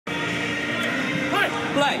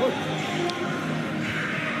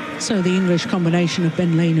So the English combination of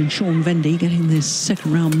Ben Lane and Sean Vendy getting this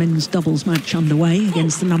second round men's doubles match underway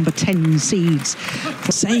against the number 10 seeds.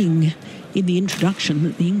 Saying in the introduction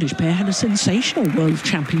that the English pair had a sensational World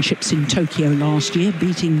Championships in Tokyo last year,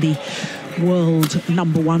 beating the world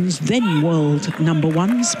number ones, then world number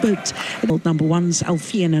ones, but world number ones,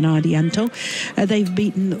 Alfian and Ardianto. They've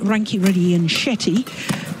beaten Ranki Reddy and Shetty,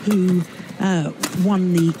 who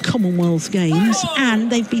won the Commonwealth Games, and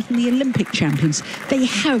they've beaten the Olympic champions. They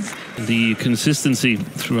have... The consistency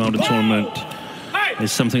throughout the tournament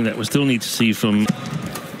is something that we still need to see from...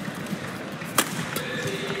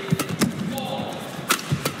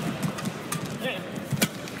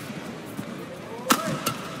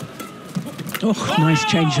 Oh, nice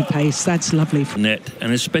change of pace. That's lovely. Net,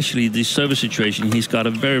 and especially the service situation. He's got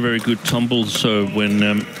a very, very good tumble serve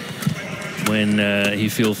when he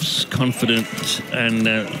feels confident, and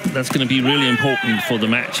that's going to be really important for the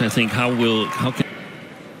match. I think how can...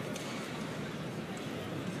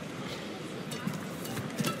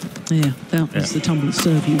 Yeah, that was the tumble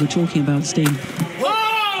serve you were talking about, Steve.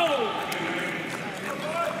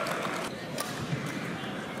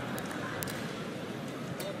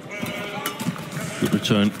 Good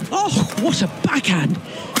return. Oh, what a backhand!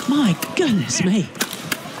 My goodness me!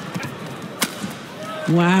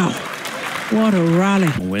 Wow. What a rally.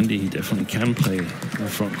 Wendy, he definitely can play in the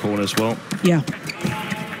front court as well. Yeah.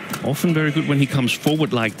 Often very good when he comes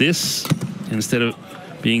forward like this, instead of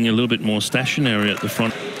being a little bit more stationary at the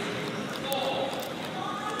front.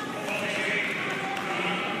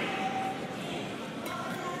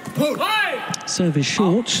 Service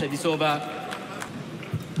short. Service over.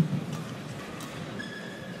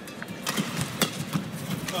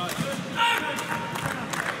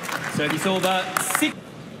 Service over. 6.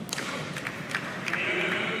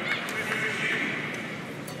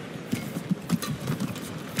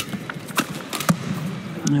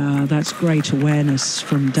 That's great awareness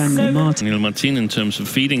from Daniel Marthin. Marthin in terms of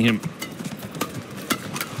feeding him.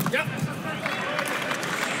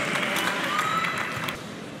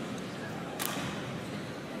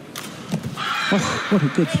 Oh, what a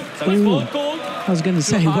good... I was going to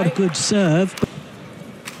say, what a good serve.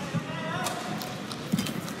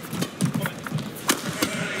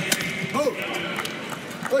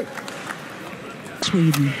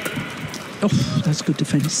 Sweden. Oh, that's good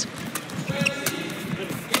defence.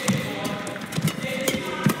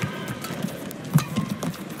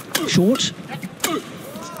 Short.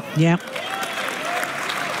 Yeah.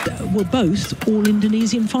 Were both all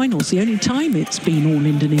Indonesian finals. The only time it's been all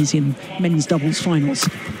Indonesian men's doubles finals.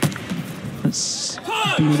 That's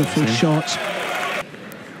a beautiful shot.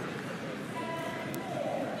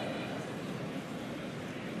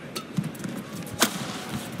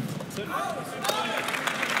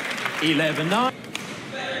 $11, 9.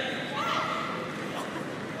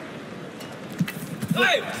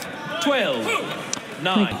 12,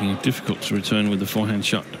 9. Making it difficult to return with the forehand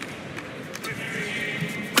shot.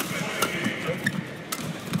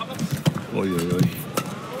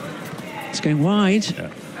 It's going wide.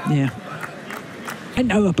 Yeah. I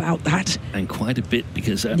know about that. And quite a bit,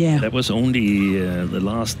 because that was only the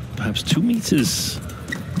last perhaps 2 meters.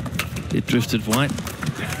 It drifted wide.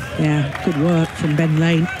 Yeah, good work from Ben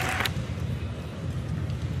Lane.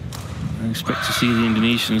 I expect to see the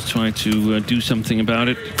Indonesians try to do something about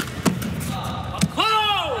it.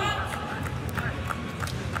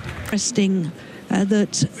 Interesting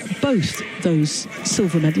that both those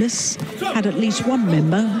silver medalists had at least one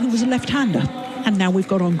member who was a left-hander, and now we've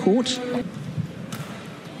got on court.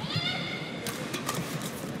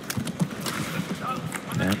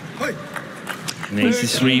 And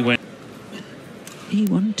 83 went. He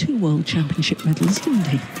won 2 World Championship medals, didn't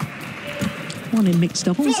he? One in mixed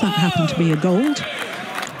doubles, that happened to be a gold.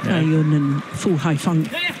 Yun and Fu Haifeng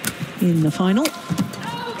in the final.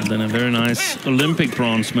 And then a very nice Olympic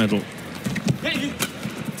bronze medal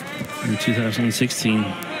in 2016.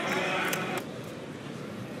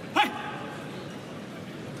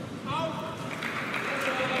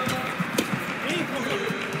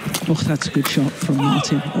 Oh, that's a good shot from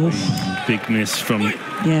Marthin. Oh. Big miss from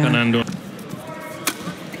Carnando.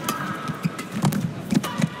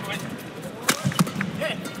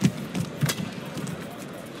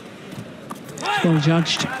 Well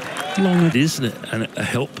judged. Long. It is a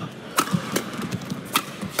help.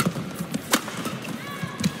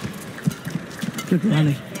 Good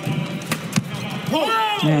rally.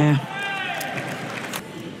 Yeah.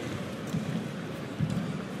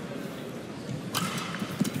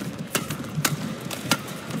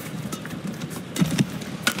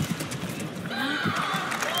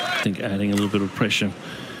 I think adding a little bit of pressure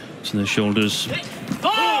to the shoulders.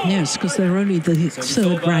 Yes, because they're only the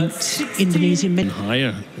third-ranked Indonesian men.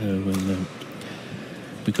 Higher when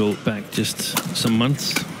we go back just some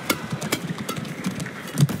months.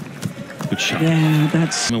 Good shot. Yeah,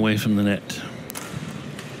 that's away from the net.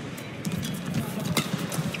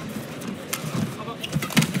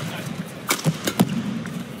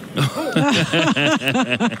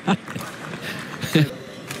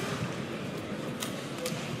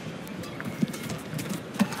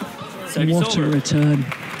 what a return.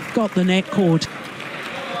 Got the net cord.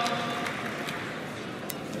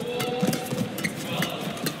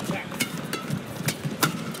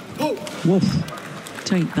 Woof.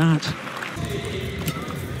 Take that.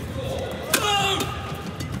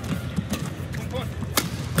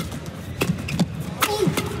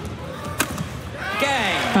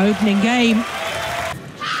 Opening game.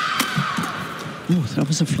 Oh, that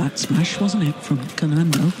was a flat smash, wasn't it, from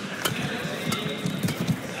Carnando?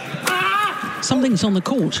 Something's on the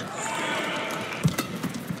court.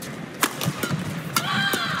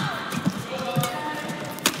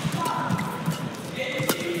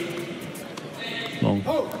 Long.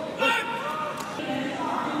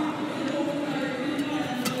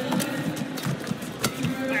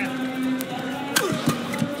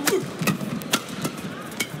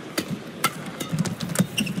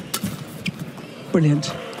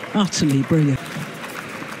 Brilliant. Utterly brilliant.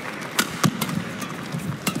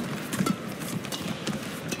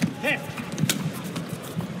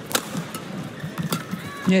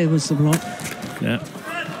 Yeah, it was the block. Yeah.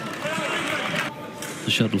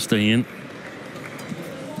 The shot will stay in.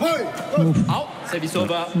 Out. Service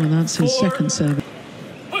over. Well, that's his second service.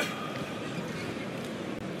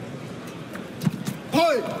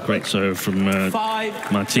 Great serve from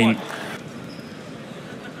Marthin.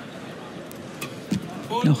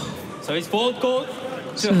 Oh. So it's fault call.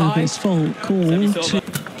 Service fault call.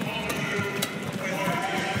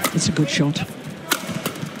 It's a good shot.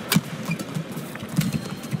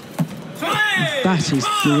 That is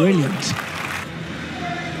brilliant.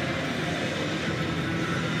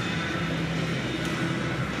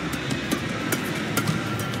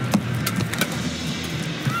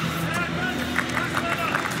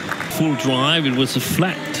 Full drive, it was a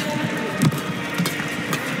flat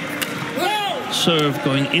serve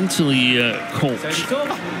going into the court.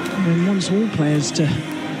 And wants all players to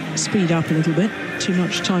speed up a little bit. Too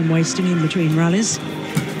much time wasting in between rallies.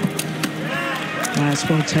 That's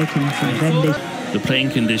well taken from VENDY. The playing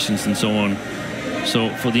conditions and so on. So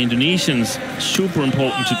for the Indonesians, super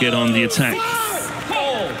important to get on the attack.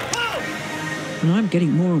 And I'm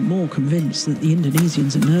getting more and more convinced that the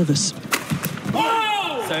Indonesians are nervous.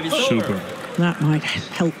 Super. That might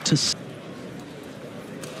help to...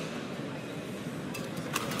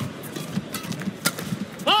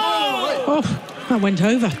 Oh, that went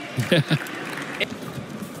over.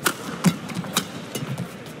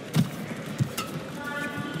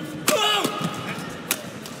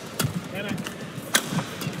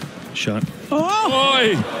 Shot.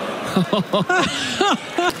 Oh!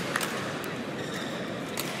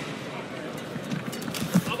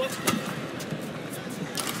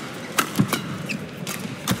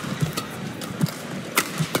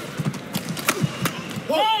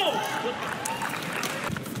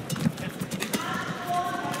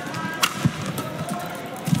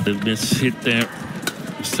 The miss hit there.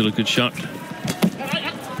 Still a good shot.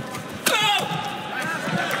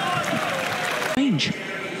 Range.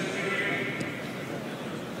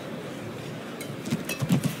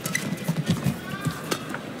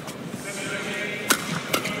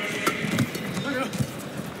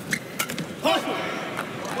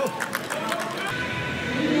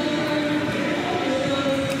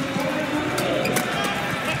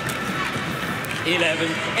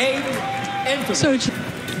 So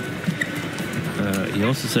he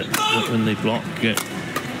also said that when they block,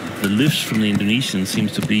 the lifts from the Indonesians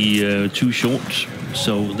seems to be too short,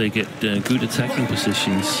 so they get good attacking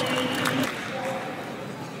positions.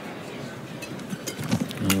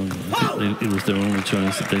 I think it was their only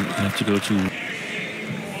choice that they have to go to.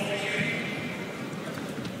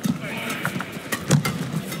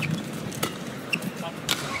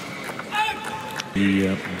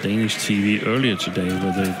 The Danish TV earlier today,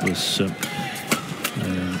 where there was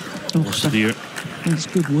more severe. That's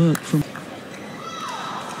good work from...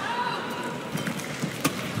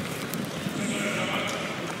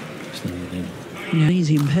 Yeah,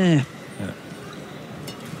 easy and pair. Yeah.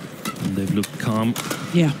 And they've looked calm.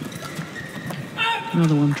 Yeah.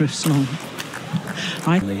 Another one drifts long.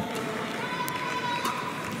 They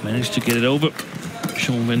managed to get it over.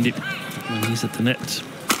 Sean VENDY when he's at the net.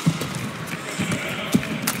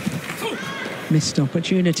 Missed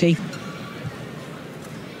opportunity.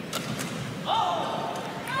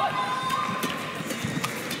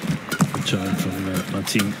 return from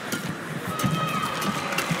Marthin.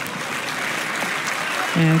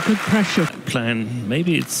 Yeah, good pressure. Plan.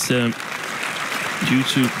 Maybe it's due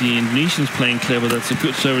to the Indonesians playing clever. That's a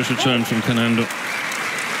good service return from Carnando.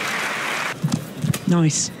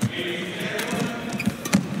 Nice.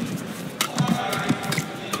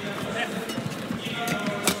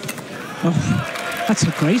 Oh, that's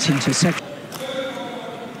a great intercept.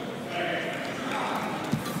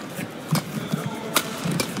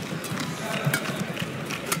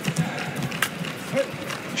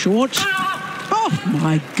 Short. Oh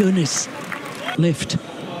my goodness. Lift.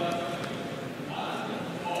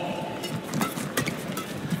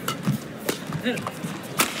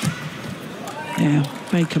 Yeah,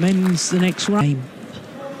 make amends the next round.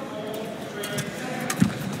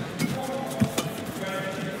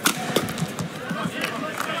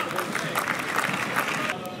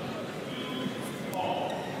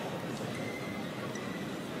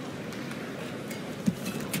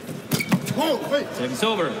 Service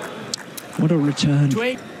over. What a return.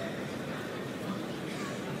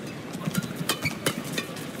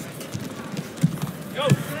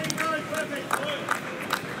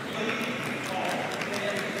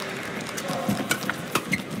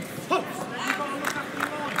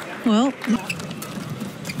 Well,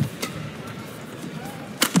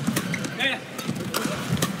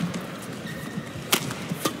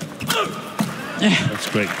 That's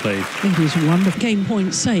great play. it was wonderful. Game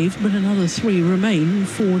point saved, but another 3 remain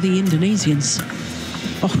for the Indonesians.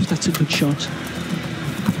 Oh, that's a good shot.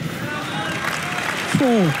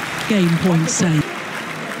 4 game points saved.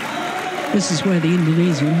 This is where the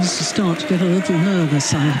Indonesians start to get a little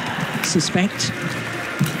nervous, I suspect.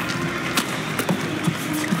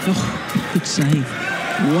 Oh, good save.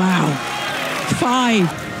 Wow.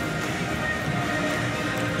 5.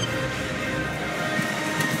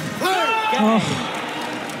 Oh,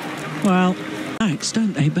 well, thanks,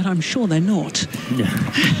 don't they? But I'm sure they're not. Yeah.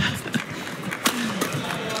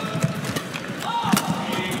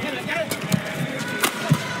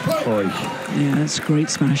 Yeah, that's a great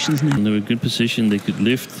smash, isn't it? And they were in good position. They could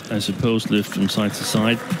lift, I suppose, lift from side to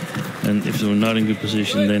side. And if they were not in good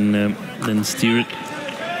position, then steer it.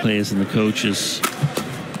 Players and the coaches.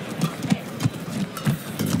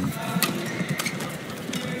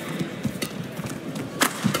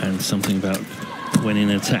 And something about when in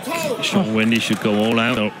attack, Wendy should go all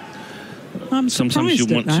out. I'm Sometimes you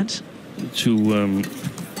surprised want at that. to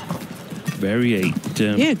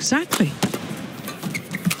variate. Yeah, exactly.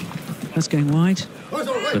 That's going wide.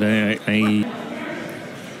 But I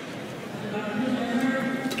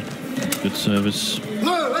good service.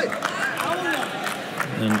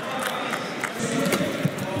 And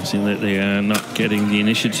you see that they are not getting the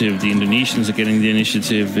initiative. The Indonesians are getting the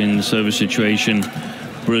initiative in the service situation.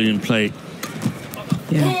 Brilliant play.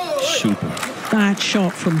 Yeah. Super. That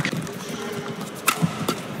shot from...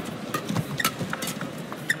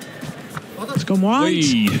 It's gone wide.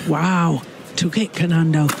 Whee. Wow. Took it,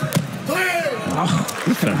 Carnando. Oh,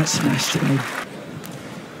 look at that smash through.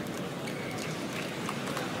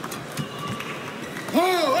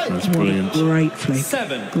 That's brilliant. Great flick.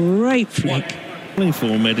 7. Great flick. Only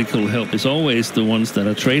for medical help is always the ones that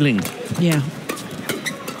are trailing. Yeah.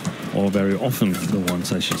 Or very often the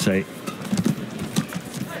ones, I should say.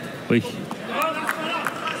 Whee.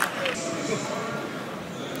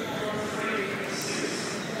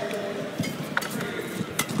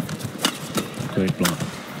 Great block.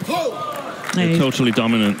 They're totally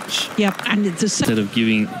dominant. Yep, and it's Instead of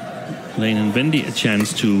giving Lane and Wendy a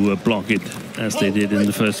chance to block it, as they did in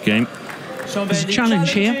the first game. There's a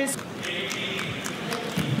challenge here.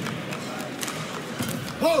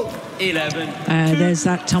 11. There's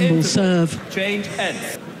that tumble serve. Change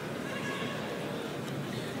ends.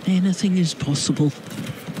 Anything is possible.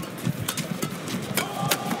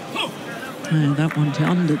 That one to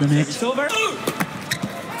under the net. It's over.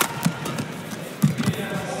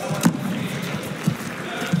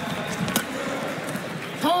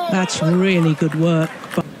 That's really good work.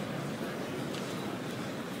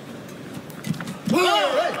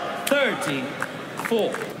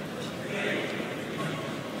 13-4.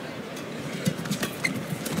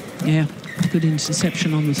 Yeah, good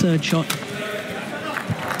interception on the third shot.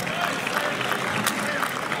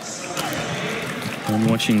 I'm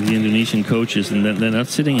watching the Indonesian coaches, and they're not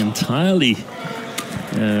sitting entirely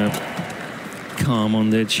calm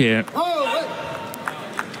on their chair.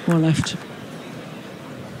 Well left.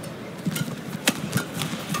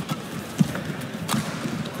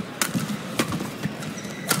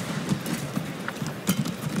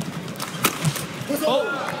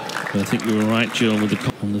 I think you were right, Jill, with the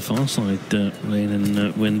on the far side lane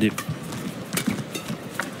and Wendy.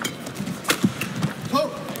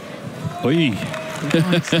 Oi.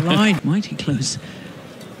 Finds the line. Mighty close.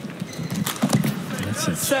 That's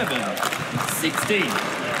it.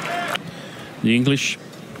 7-16. The English.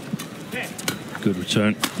 Good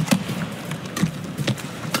return.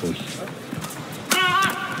 Oi.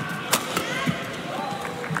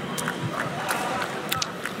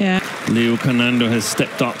 Yeah. Leo Carnando has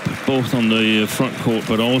stepped up both on the front court,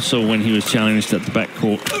 but also when he was challenged at the back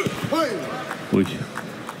court. Oi.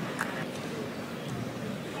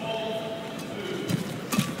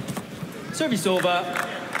 Service over.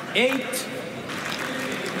 8.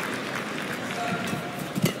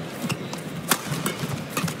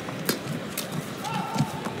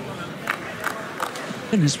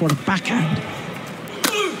 Goodness, what a backhand.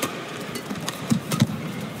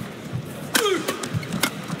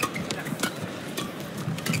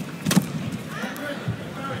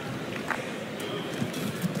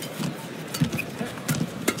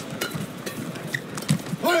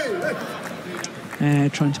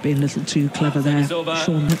 Trying to be a little too clever there.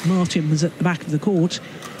 Sean Martin was at the back of the court.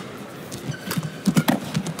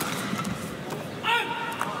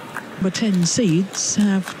 But 10 seeds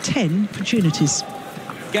have 10 opportunities.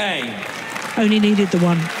 Game. Only needed the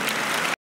one.